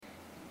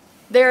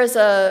There's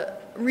a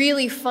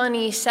really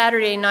funny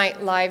Saturday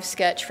Night Live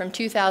sketch from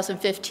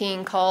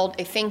 2015 called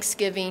A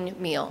Thanksgiving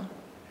Meal.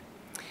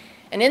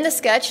 And in the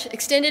sketch,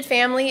 extended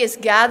family is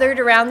gathered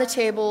around the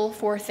table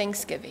for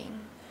Thanksgiving.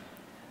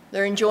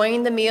 They're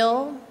enjoying the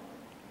meal,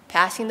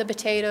 passing the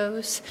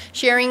potatoes,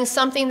 sharing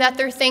something that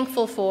they're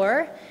thankful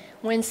for,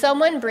 when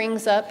someone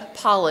brings up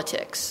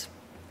politics.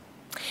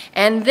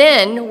 And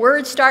then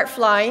words start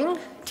flying,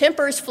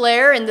 tempers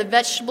flare, and the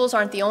vegetables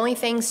aren't the only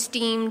things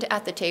steamed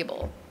at the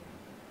table.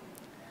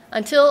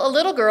 Until a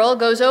little girl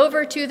goes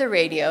over to the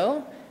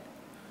radio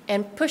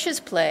and pushes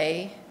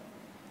play,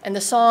 and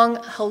the song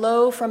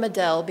Hello from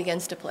Adele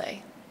begins to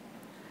play.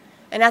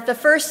 And at the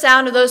first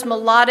sound of those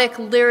melodic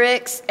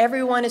lyrics,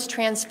 everyone is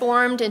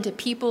transformed into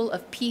people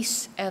of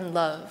peace and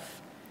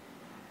love.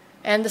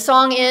 And the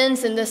song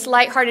ends, and this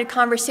lighthearted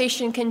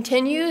conversation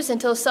continues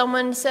until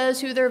someone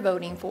says who they're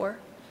voting for.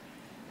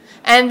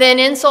 And then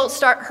insults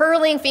start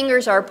hurling,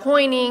 fingers are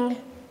pointing,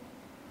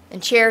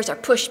 and chairs are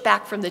pushed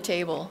back from the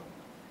table.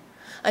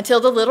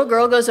 Until the little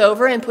girl goes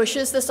over and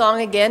pushes the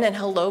song again, and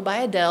Hello by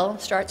Adele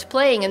starts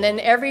playing, and then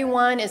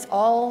everyone is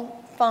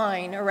all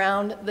fine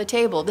around the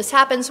table. This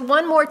happens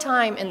one more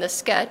time in the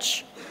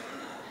sketch.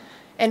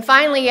 And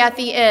finally, at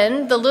the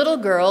end, the little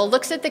girl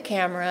looks at the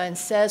camera and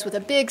says with a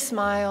big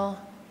smile,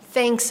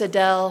 "Thanks,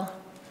 Adele.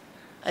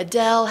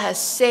 Adele has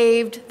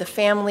saved the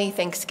family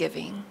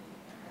Thanksgiving."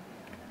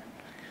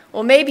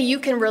 Well, maybe you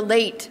can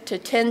relate to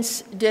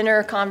tense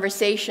dinner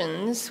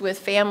conversations with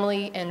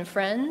family and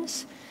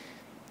friends.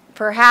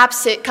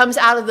 Perhaps it comes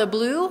out of the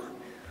blue,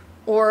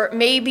 or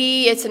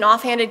maybe it's an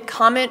offhanded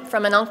comment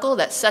from an uncle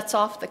that sets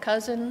off the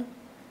cousin.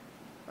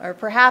 Or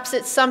perhaps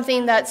it's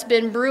something that's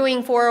been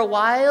brewing for a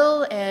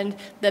while and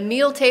the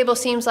meal table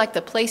seems like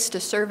the place to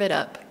serve it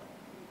up.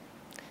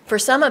 For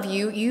some of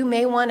you, you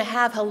may want to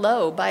have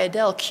Hello by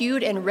Adele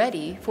cued and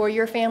ready for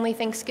your family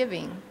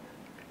Thanksgiving.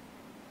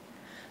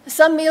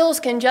 Some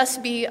meals can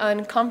just be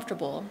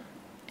uncomfortable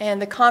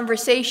and the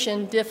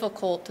conversation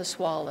difficult to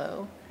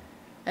swallow.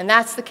 And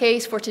that's the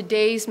case for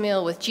today's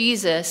meal with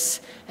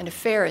Jesus and a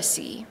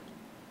Pharisee.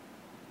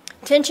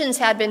 Tensions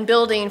had been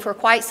building for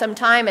quite some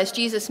time as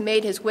Jesus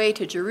made his way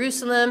to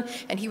Jerusalem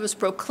and he was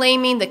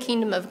proclaiming the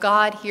kingdom of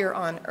God here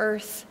on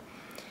earth.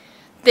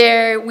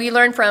 There we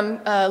learn from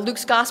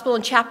Luke's gospel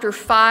in chapter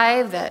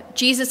 5 that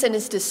Jesus and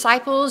his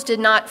disciples did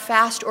not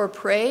fast or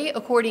pray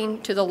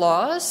according to the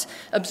laws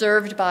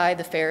observed by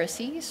the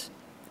Pharisees.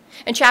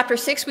 In chapter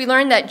 6, we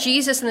learn that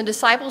Jesus and the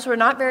disciples were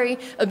not very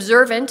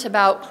observant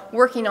about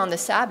working on the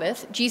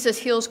Sabbath. Jesus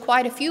heals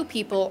quite a few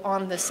people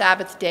on the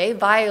Sabbath day,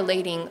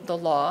 violating the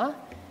law.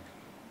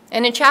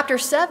 And in chapter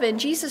 7,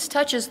 Jesus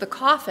touches the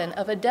coffin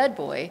of a dead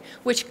boy,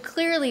 which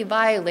clearly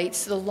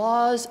violates the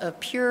laws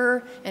of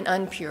pure and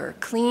impure,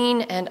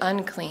 clean and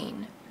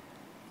unclean.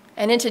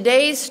 And in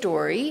today's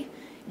story,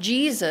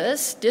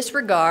 Jesus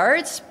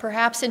disregards,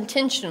 perhaps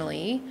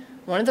intentionally,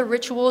 one of the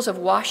rituals of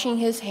washing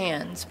his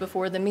hands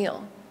before the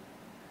meal.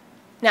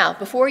 Now,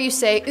 before you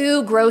say,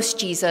 "Ooh, gross,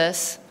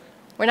 Jesus,"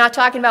 we're not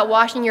talking about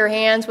washing your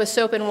hands with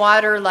soap and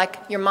water like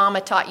your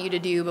mama taught you to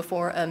do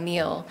before a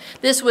meal.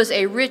 This was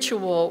a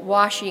ritual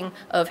washing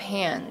of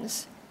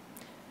hands.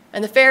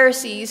 And the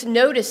Pharisees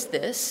noticed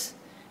this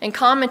and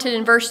commented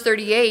in verse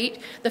 38,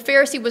 the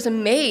Pharisee was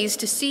amazed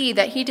to see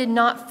that he did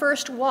not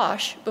first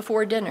wash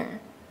before dinner,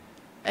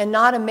 and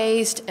not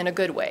amazed in a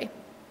good way.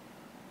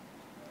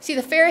 See,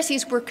 the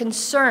Pharisees were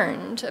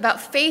concerned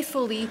about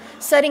faithfully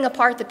setting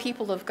apart the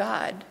people of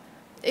God.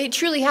 They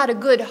truly had a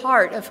good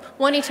heart of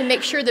wanting to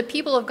make sure the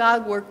people of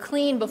God were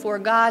clean before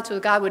God so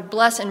God would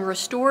bless and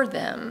restore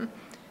them.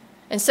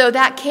 And so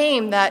that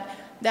came, that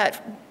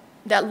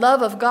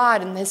love of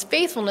God and his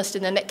faithfulness to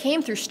them, that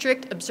came through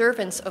strict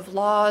observance of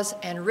laws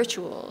and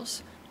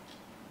rituals.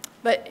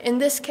 But in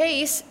this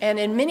case, and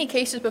in many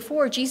cases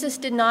before, Jesus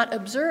did not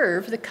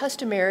observe the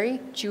customary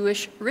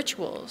Jewish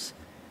rituals.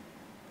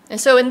 And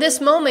so in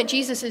this moment,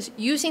 Jesus is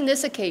using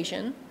this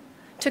occasion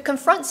to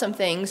confront some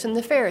things in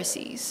the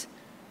Pharisees,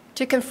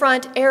 to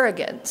confront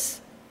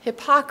arrogance,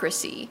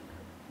 hypocrisy,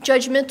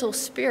 judgmental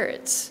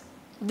spirits,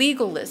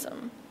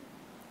 legalism.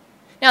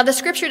 Now, the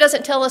scripture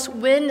doesn't tell us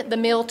when the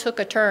meal took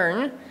a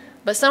turn,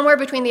 but somewhere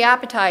between the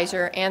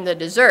appetizer and the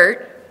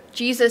dessert,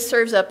 Jesus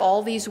serves up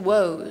all these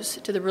woes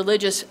to the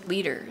religious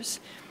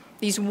leaders,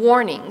 these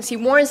warnings. He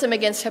warns them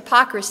against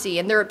hypocrisy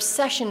and their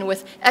obsession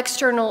with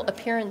external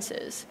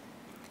appearances.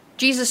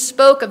 Jesus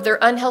spoke of their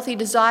unhealthy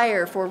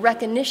desire for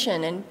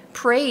recognition and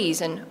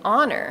praise and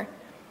honor.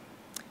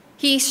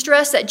 He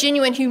stressed that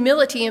genuine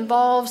humility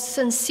involves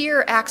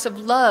sincere acts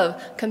of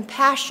love,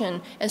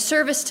 compassion, and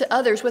service to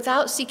others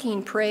without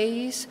seeking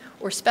praise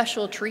or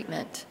special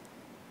treatment.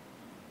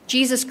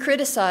 Jesus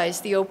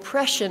criticized the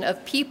oppression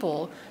of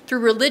people through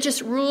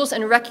religious rules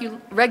and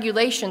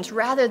regulations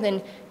rather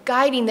than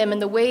guiding them in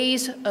the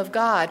ways of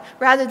God,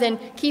 rather than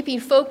keeping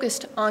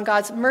focused on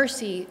God's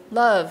mercy,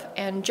 love,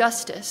 and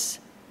justice.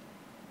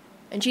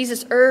 And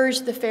Jesus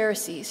urged the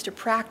Pharisees to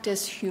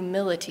practice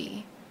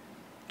humility,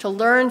 to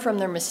learn from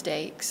their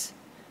mistakes,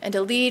 and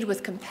to lead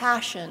with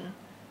compassion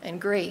and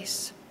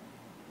grace.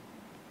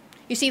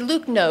 You see,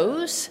 Luke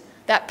knows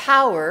that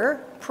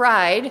power,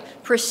 pride,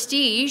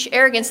 prestige,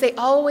 arrogance, they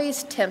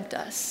always tempt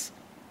us.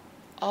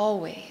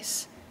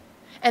 Always.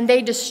 And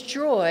they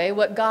destroy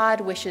what God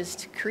wishes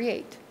to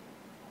create.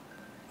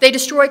 They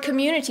destroy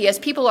community as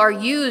people are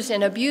used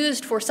and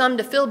abused for some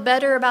to feel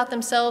better about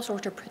themselves or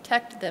to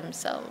protect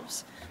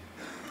themselves.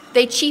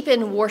 They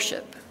cheapen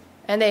worship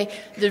and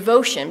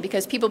devotion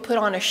because people put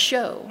on a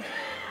show,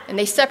 and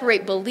they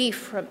separate belief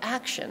from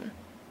action.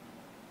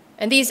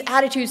 And these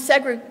attitudes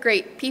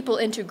segregate people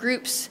into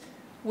groups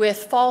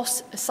with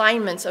false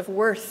assignments of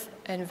worth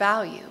and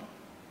value.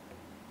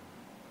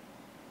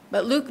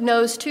 But Luke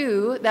knows,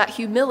 too, that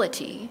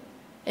humility,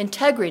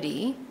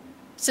 integrity,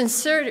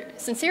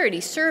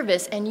 sincerity,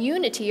 service, and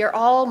unity are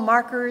all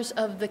markers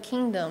of the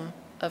kingdom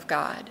of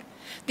God.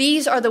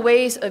 These are the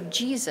ways of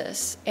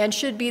Jesus and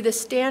should be the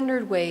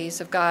standard ways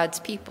of God's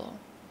people.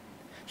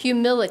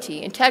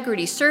 Humility,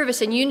 integrity,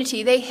 service, and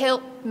unity, they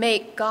help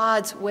make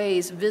God's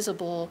ways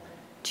visible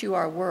to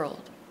our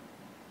world.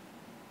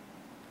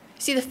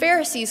 See, the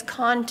Pharisees'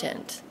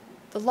 content,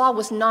 the law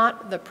was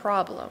not the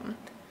problem.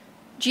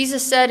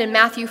 Jesus said in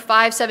Matthew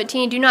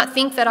 5:17, "Do not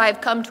think that I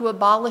have come to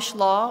abolish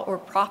law or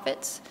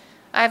prophets.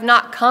 I have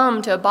not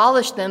come to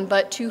abolish them,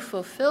 but to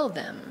fulfill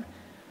them."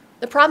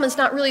 The problem is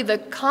not really the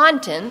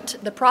content,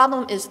 the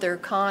problem is their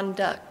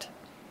conduct.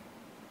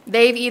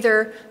 They've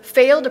either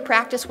failed to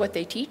practice what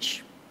they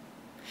teach,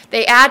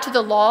 they add to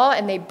the law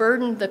and they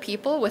burden the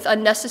people with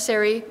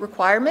unnecessary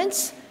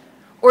requirements,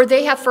 or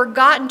they have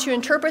forgotten to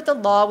interpret the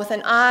law with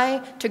an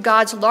eye to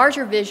God's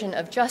larger vision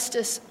of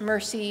justice,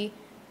 mercy,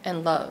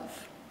 and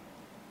love.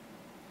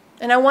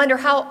 And I wonder,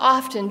 how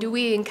often do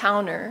we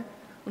encounter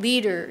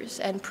leaders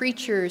and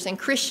preachers and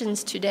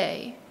Christians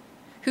today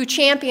who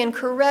champion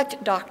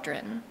correct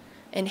doctrine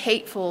in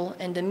hateful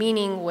and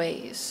demeaning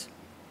ways?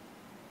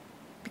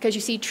 Because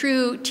you see,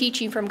 true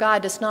teaching from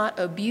God does not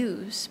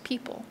abuse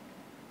people.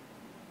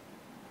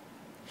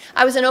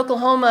 I was in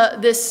Oklahoma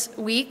this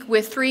week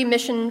with 3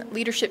 mission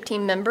leadership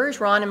team members,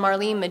 Ron and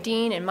Marlene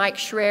Medine and Mike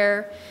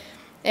Schreier,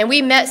 and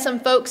we met some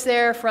folks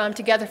there from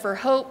Together for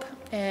Hope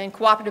and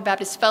Cooperative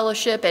Baptist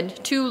Fellowship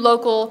and 2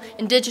 local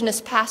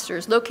indigenous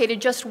pastors located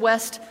just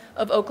west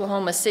of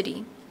Oklahoma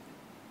City.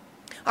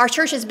 Our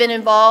church has been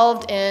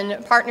involved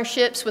in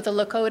partnerships with the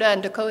Lakota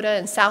and Dakota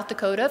and South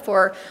Dakota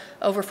for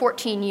over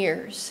 14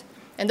 years.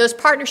 And those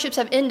partnerships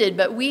have ended,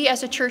 but we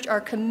as a church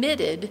are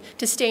committed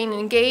to staying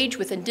engaged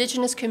with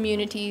indigenous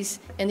communities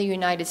in the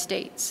United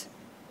States.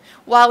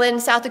 While in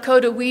South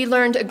Dakota, we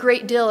learned a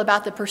great deal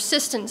about the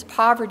persistent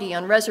poverty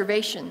on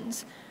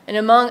reservations and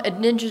among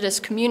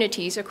indigenous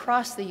communities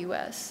across the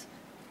U.S.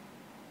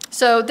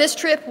 So this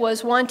trip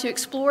was one to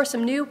explore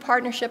some new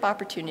partnership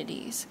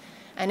opportunities,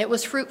 and it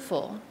was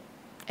fruitful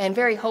and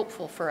very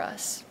hopeful for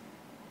us.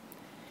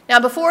 Now,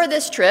 before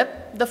this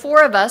trip, the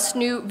 4 of us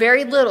knew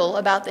very little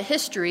about the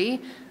history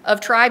of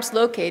tribes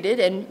located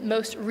and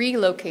most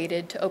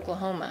relocated to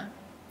Oklahoma.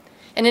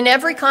 And in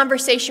every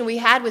conversation we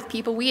had with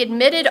people, we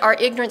admitted our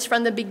ignorance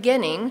from the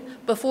beginning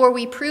before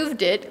we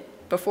proved it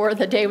before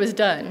the day was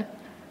done.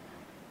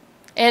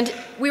 And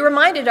we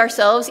reminded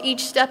ourselves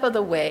each step of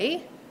the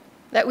way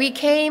that we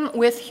came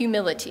with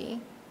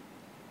humility,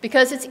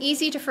 because it's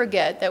easy to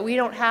forget that we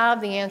don't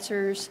have the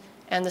answers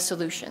and the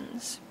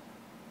solutions.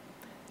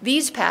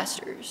 These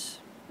pastors,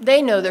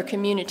 they know their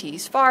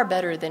communities far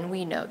better than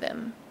we know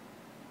them.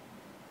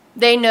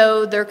 They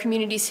know their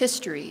community's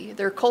history,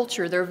 their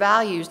culture, their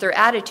values, their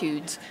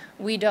attitudes.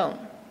 We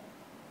don't.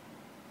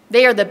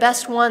 They are the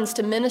best ones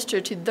to minister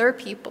to their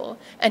people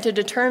and to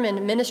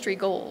determine ministry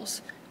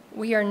goals.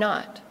 We are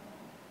not.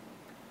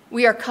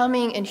 We are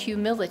coming in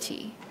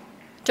humility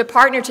to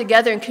partner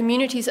together in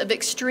communities of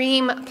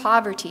extreme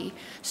poverty,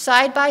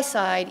 side by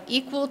side,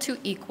 equal to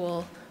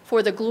equal,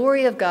 for the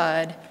glory of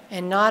God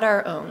and not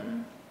our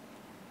own.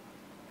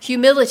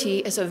 Humility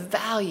is a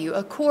value,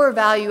 a core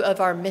value of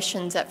our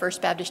missions at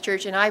First Baptist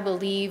Church, and I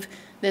believe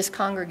this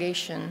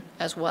congregation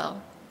as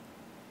well.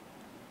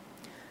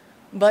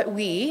 But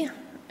we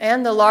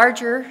and the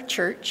larger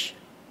church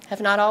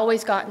have not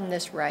always gotten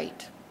this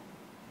right,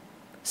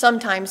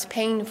 sometimes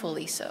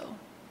painfully so.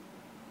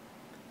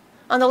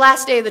 On the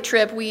last day of the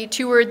trip, we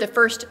toured the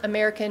First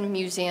American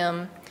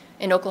Museum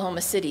in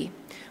Oklahoma City,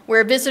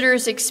 where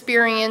visitors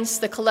experience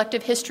the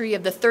collective history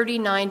of the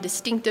 39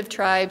 distinctive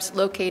tribes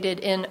located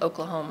in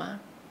Oklahoma.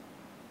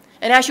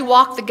 And as you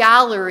walk the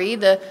gallery,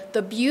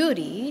 the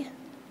beauty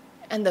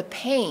and the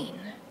pain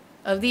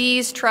of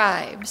these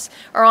tribes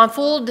are on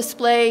full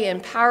display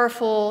in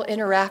powerful,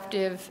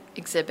 interactive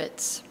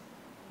exhibits.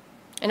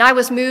 And I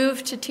was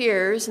moved to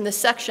tears in the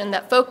section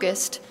that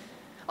focused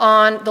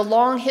on the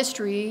long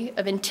history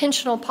of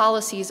intentional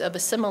policies of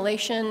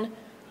assimilation,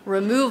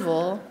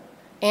 removal,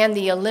 and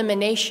the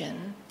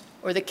elimination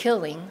or the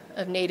killing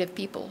of Native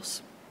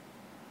peoples.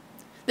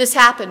 This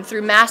happened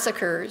through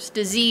massacres,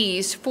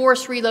 disease,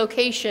 forced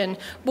relocation,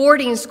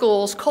 boarding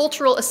schools,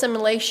 cultural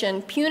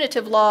assimilation,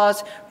 punitive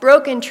laws,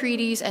 broken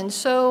treaties, and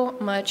so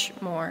much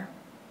more.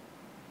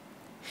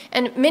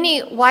 And many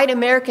white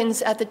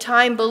Americans at the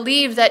time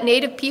believed that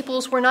Native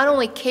peoples were not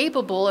only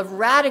capable of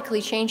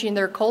radically changing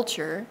their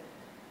culture,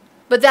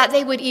 but that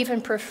they would even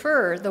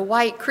prefer the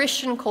white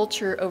Christian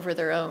culture over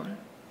their own.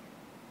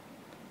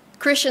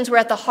 Christians were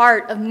at the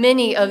heart of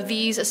many of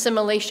these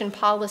assimilation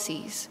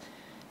policies,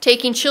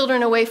 taking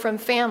children away from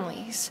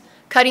families,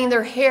 cutting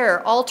their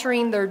hair,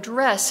 altering their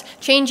dress,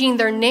 changing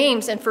their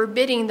names, and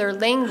forbidding their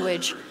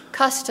language,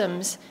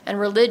 customs, and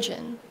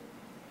religion.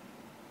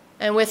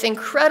 And with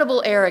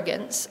incredible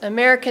arrogance,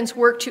 Americans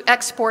worked to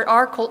export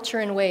our culture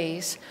and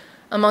ways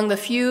among the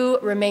few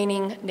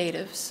remaining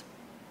natives.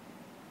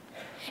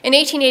 In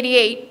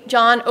 1888,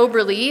 John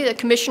Oberle, the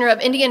Commissioner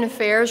of Indian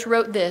Affairs,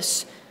 wrote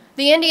this: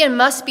 "The Indian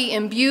must be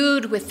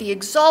imbued with the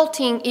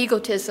exalting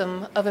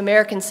egotism of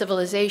American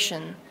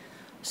civilization,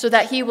 so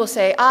that he will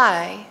say,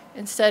 'I,'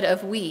 instead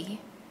of 'we,'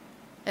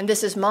 and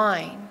 'this is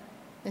mine,'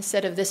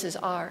 instead of 'this is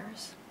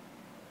ours.'"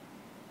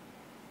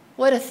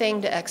 What a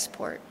thing to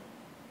export.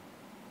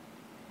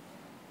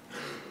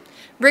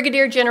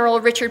 Brigadier General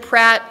Richard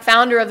Pratt,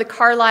 founder of the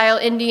Carlisle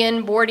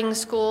Indian Boarding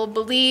School,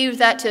 believed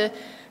that to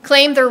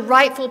claim their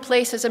rightful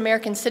place as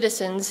American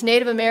citizens,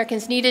 Native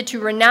Americans needed to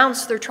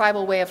renounce their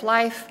tribal way of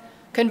life,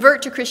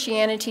 convert to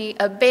Christianity,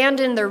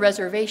 abandon their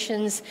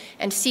reservations,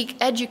 and seek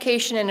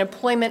education and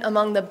employment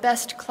among the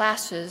best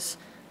classes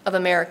of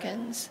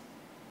Americans.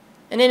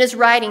 And in his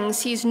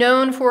writings, he's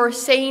known for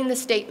saying the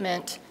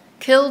statement,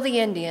 "Kill the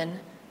Indian,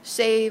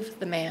 save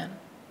the man."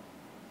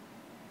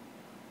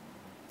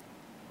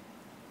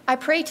 I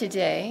pray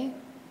today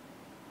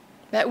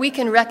that we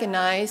can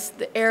recognize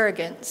the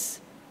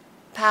arrogance,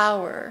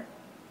 power,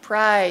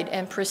 pride,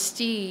 and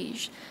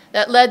prestige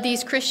that led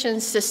these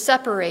Christians to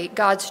separate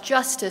God's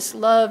justice,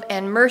 love,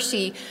 and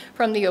mercy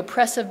from the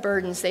oppressive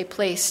burdens they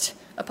placed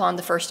upon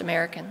the first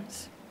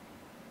Americans.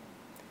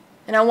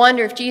 And I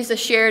wonder if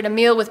Jesus shared a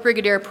meal with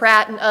Brigadier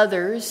Pratt and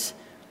others,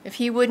 if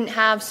he wouldn't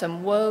have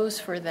some woes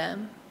for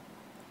them.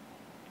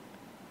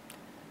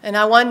 And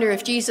I wonder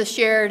if Jesus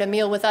shared a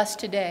meal with us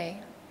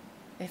today,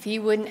 if he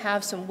wouldn't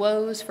have some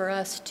woes for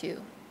us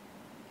too.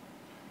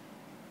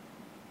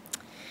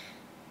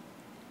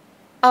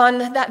 On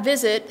that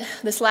visit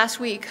this last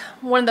week,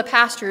 one of the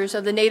pastors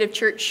of the Native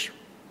church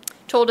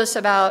told us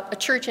about a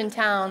church in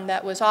town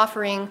that was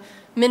offering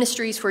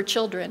ministries for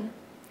children.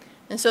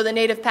 And so the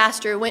Native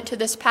pastor went to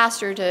this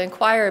pastor to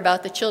inquire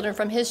about the children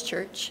from his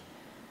church.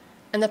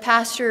 And the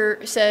pastor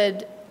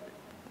said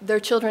their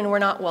children were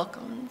not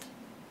welcomed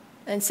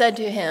and said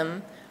to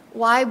him,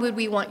 "Why would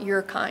we want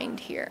your kind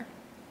here?"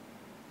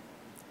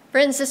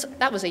 Friends,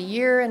 that was a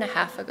year and a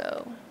half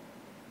ago.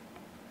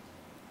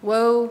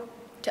 Woe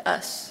to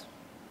us.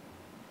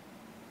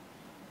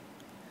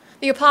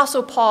 The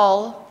Apostle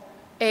Paul,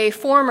 a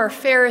former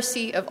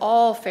Pharisee of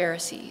all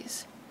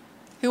Pharisees,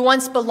 who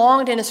once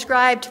belonged and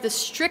ascribed to the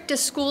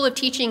strictest school of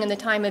teaching in the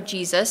time of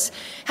Jesus,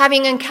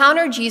 having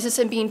encountered Jesus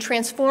and being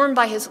transformed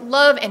by his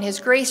love and his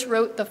grace,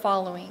 wrote the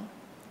following: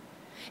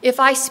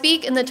 "If I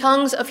speak in the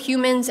tongues of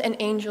humans and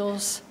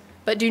angels,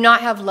 but do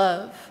not have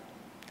love,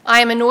 I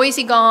am a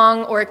noisy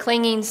gong or a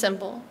clanging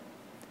cymbal.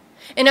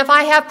 And if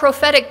I have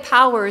prophetic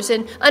powers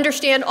and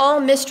understand all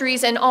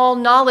mysteries and all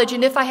knowledge,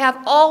 and if I have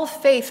all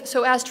faith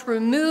so as to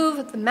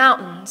remove the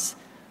mountains,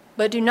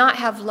 but do not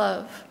have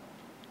love,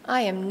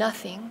 I am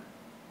nothing.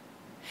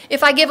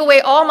 If I give away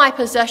all my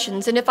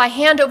possessions, and if I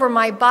hand over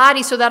my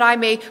body so that I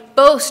may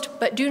boast,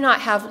 but do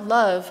not have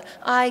love,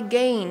 I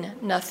gain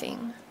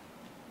nothing.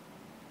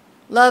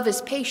 Love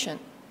is patient.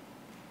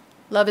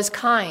 Love is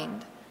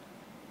kind.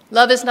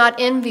 Love is not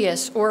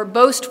envious or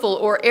boastful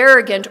or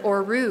arrogant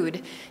or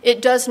rude.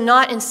 It does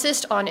not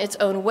insist on its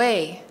own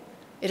way.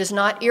 It is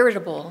not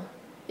irritable.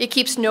 It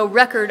keeps no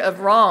record of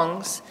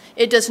wrongs.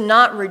 It does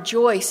not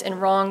rejoice in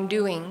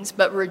wrongdoings,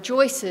 but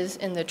rejoices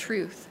in the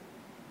truth.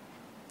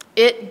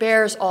 It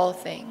bears all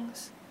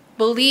things,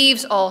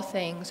 believes all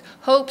things,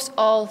 hopes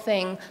all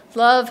things.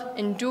 Love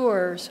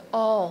endures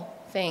all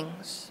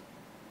things."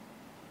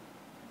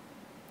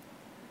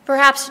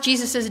 Perhaps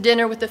Jesus'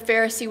 dinner with the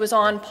Pharisee was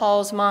on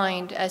Paul's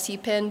mind as he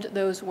penned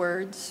those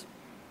words.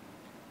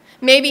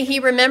 Maybe he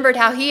remembered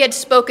how he had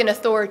spoken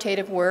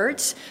authoritative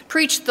words,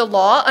 preached the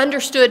law,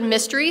 understood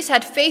mysteries,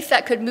 had faith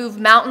that could move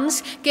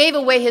mountains, gave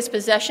away his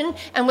possession,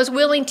 and was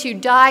willing to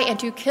die and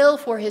to kill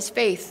for his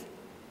faith.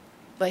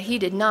 But he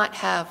did not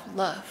have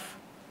love.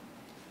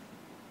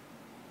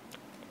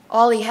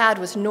 All he had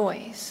was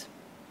noise,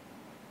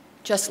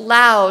 just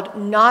loud,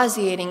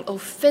 nauseating,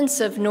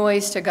 offensive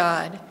noise to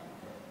God.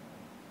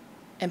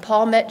 And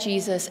Paul met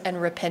Jesus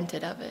and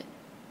repented of it.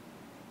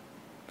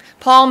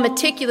 Paul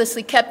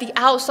meticulously kept the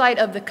outside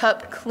of the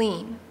cup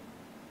clean,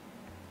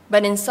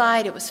 but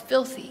inside it was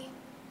filthy,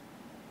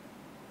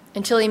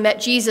 until he met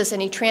Jesus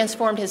and he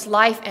transformed his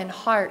life and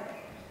heart,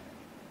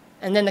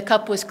 and then the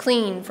cup was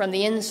clean from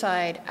the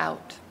inside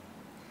out.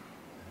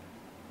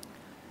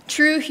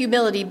 True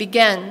humility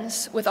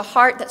begins with a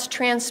heart that's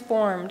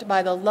transformed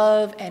by the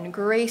love and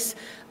grace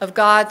of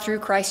God through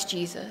Christ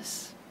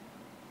Jesus.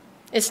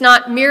 It's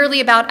not merely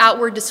about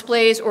outward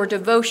displays or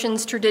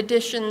devotions,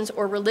 traditions,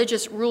 or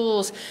religious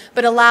rules,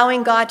 but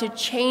allowing God to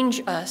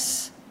change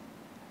us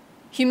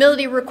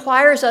Humility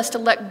requires us to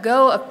let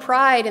go of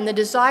pride and the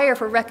desire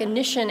for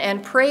recognition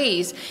and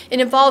praise. It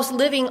involves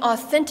living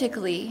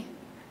authentically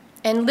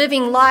and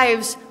living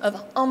lives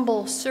of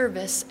humble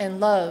service and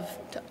love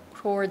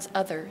towards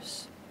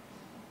others.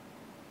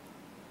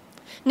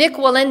 Nik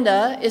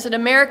Wallenda is an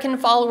American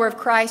follower of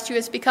Christ who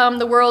has become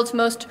the world's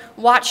most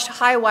watched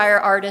high-wire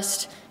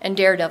artist and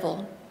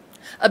daredevil.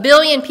 1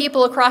 billion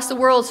people across the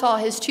world saw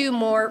his two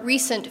more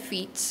recent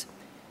feats.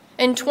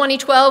 In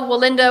 2012,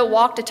 Wallenda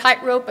walked a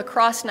tightrope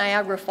across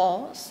Niagara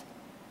Falls.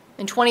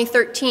 In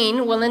 2013,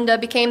 Wallenda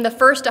became the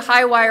first to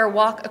high-wire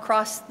walk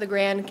across the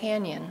Grand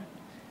Canyon.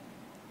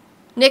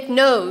 Nik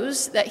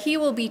knows that he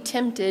will be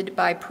tempted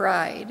by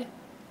pride.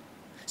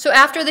 So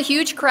after the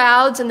huge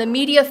crowds and the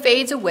media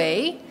fades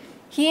away,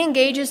 he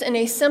engages in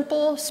a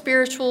simple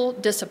spiritual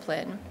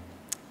discipline.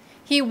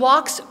 He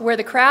walks where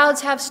the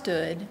crowds have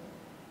stood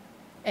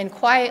and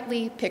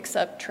quietly picks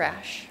up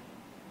trash.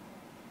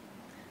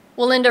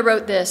 Wallenda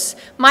wrote this,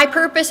 "My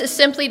purpose is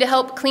simply to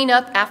help clean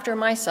up after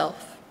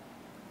myself.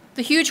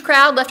 The huge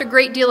crowd left a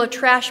great deal of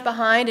trash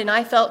behind, and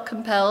I felt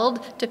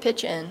compelled to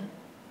pitch in.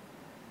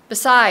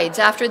 Besides,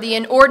 after the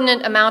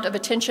inordinate amount of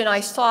attention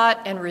I sought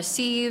and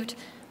received,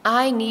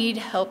 I need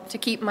help to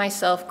keep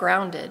myself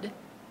grounded.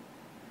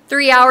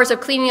 3 hours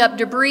of cleaning up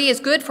debris is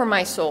good for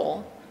my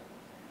soul.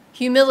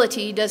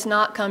 Humility does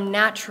not come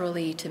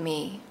naturally to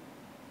me.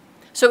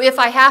 So if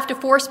I have to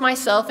force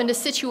myself into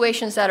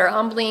situations that are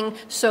humbling,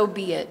 so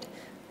be it.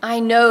 I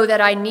know that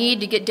I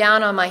need to get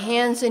down on my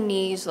hands and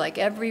knees like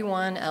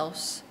everyone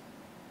else.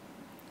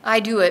 I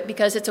do it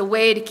because it's a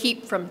way to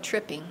keep from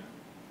tripping.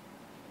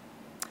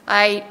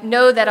 I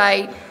know that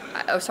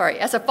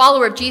as a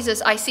follower of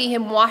Jesus, I see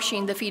him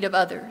washing the feet of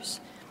others.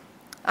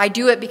 I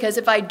do it because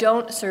if I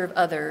don't serve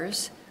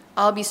others,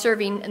 I'll be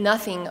serving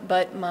nothing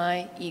but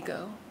my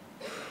ego."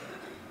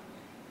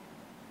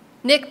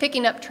 Nik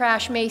picking up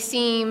trash may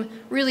seem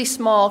really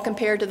small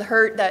compared to the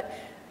hurt that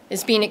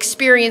is being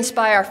experienced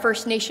by our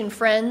First Nation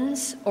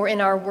friends or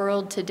in our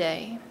world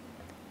today.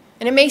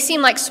 And it may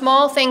seem like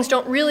small things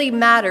don't really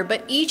matter,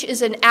 but each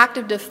is an act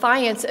of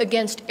defiance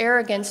against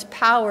arrogance,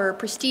 power,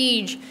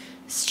 prestige,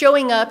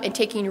 showing up and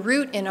taking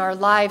root in our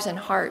lives and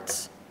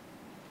hearts.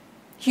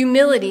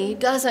 Humility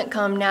doesn't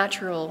come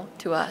natural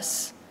to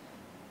us.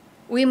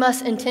 We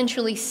must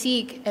intentionally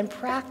seek and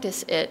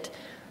practice it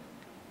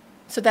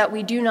so that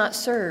we do not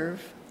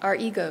serve our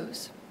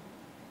egos.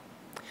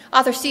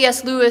 Author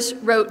C.S. Lewis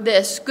wrote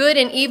this, "Good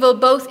and evil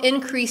both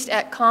increased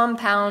at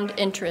compound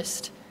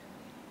interest.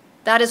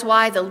 That is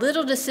why the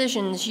little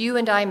decisions you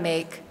and I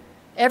make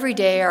every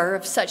day are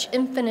of such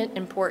infinite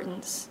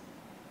importance.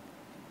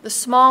 The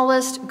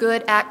smallest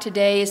good act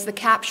today is the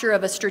capture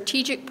of a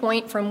strategic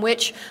point from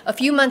which a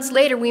few months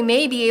later we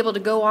may be able to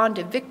go on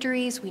to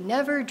victories we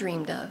never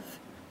dreamed of.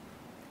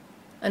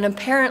 An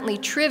apparently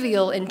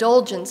trivial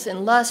indulgence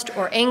in lust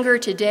or anger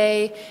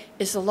today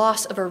is the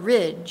loss of a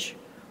ridge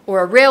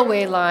or a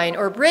railway line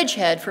or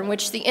bridgehead from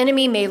which the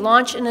enemy may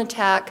launch an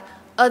attack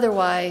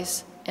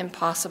otherwise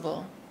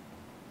impossible."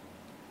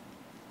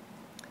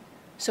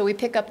 So we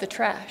pick up the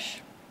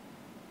trash.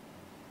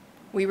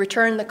 We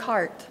return the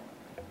cart.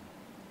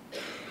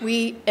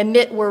 We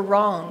admit we're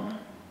wrong.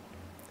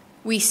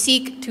 We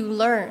seek to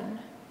learn.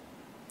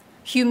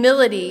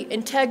 Humility,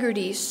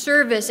 integrity,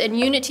 service, and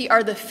unity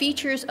are the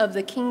features of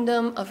the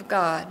kingdom of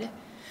God.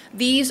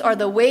 These are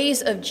the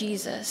ways of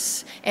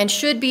Jesus and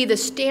should be the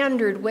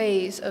standard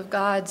ways of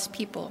God's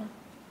people.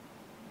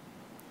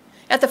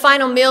 At the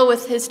final meal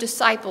with his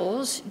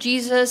disciples,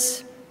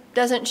 Jesus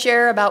doesn't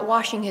share about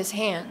washing his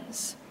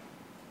hands.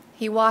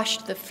 He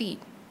washed the feet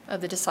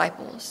of the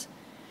disciples.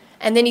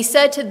 And then he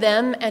said to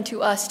them and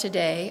to us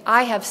today,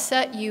 "I have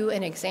set you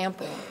an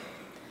example,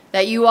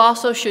 that you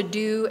also should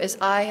do as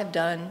I have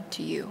done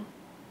to you."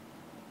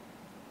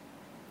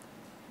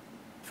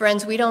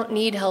 Friends, we don't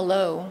need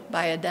Hello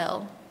by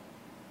Adele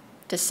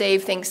to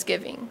save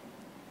Thanksgiving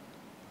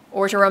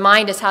or to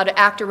remind us how to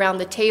act around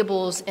the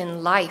tables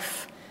in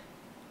life.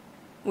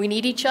 We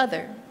need each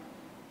other.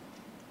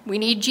 We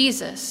need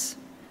Jesus.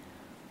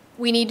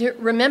 We need to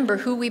remember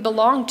who we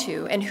belong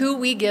to and who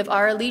we give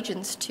our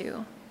allegiance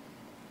to.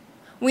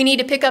 We need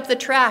to pick up the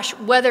trash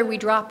whether we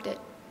dropped it.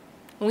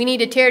 We need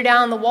to tear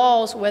down the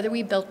walls whether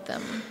we built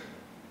them.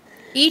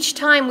 Each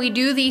time we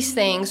do these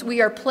things,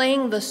 we are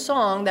playing the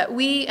song that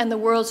we and the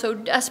world so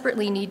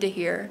desperately need to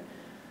hear.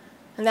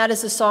 And that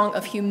is the song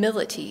of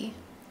humility,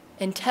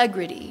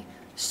 integrity,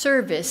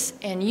 service,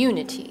 and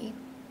unity.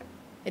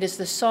 It is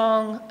the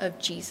song of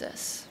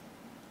Jesus.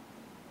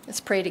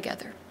 Let's pray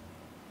together.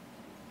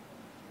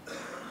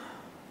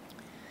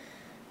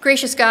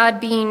 Gracious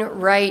God, being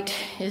right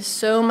is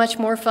so much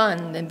more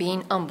fun than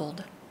being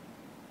humbled.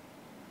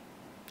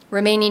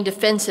 Remaining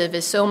defensive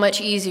is so much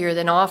easier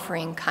than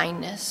offering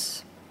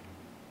kindness.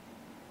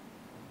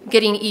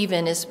 Getting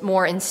even is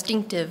more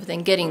instinctive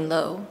than getting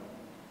low.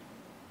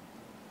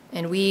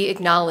 And we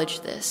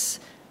acknowledge this,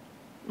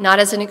 not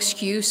as an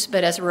excuse,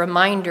 but as a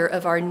reminder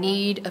of our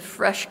need of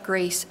fresh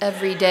grace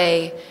every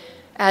day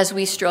as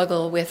we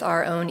struggle with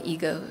our own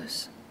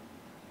egos.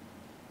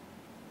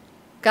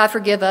 God,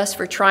 forgive us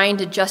for trying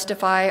to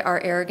justify our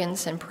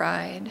arrogance and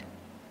pride.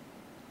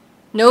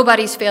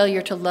 Nobody's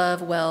failure to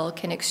love well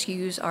can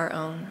excuse our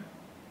own.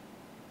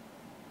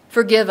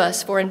 Forgive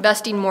us for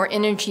investing more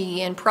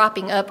energy in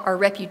propping up our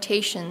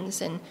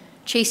reputations and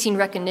chasing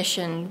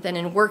recognition than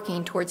in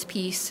working towards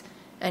peace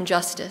and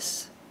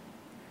justice.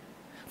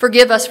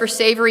 Forgive us for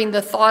savoring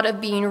the thought of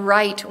being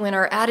right when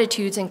our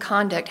attitudes and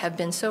conduct have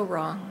been so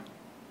wrong.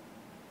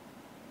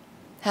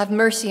 Have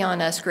mercy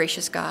on us,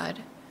 gracious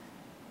God.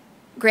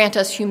 Grant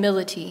us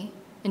humility,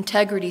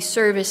 integrity,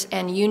 service,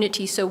 and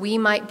unity so we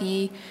might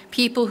be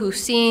people who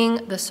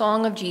sing the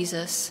song of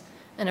Jesus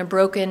in a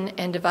broken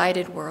and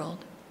divided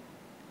world.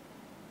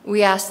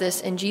 We ask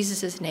this in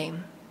Jesus'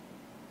 name.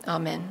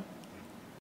 Amen.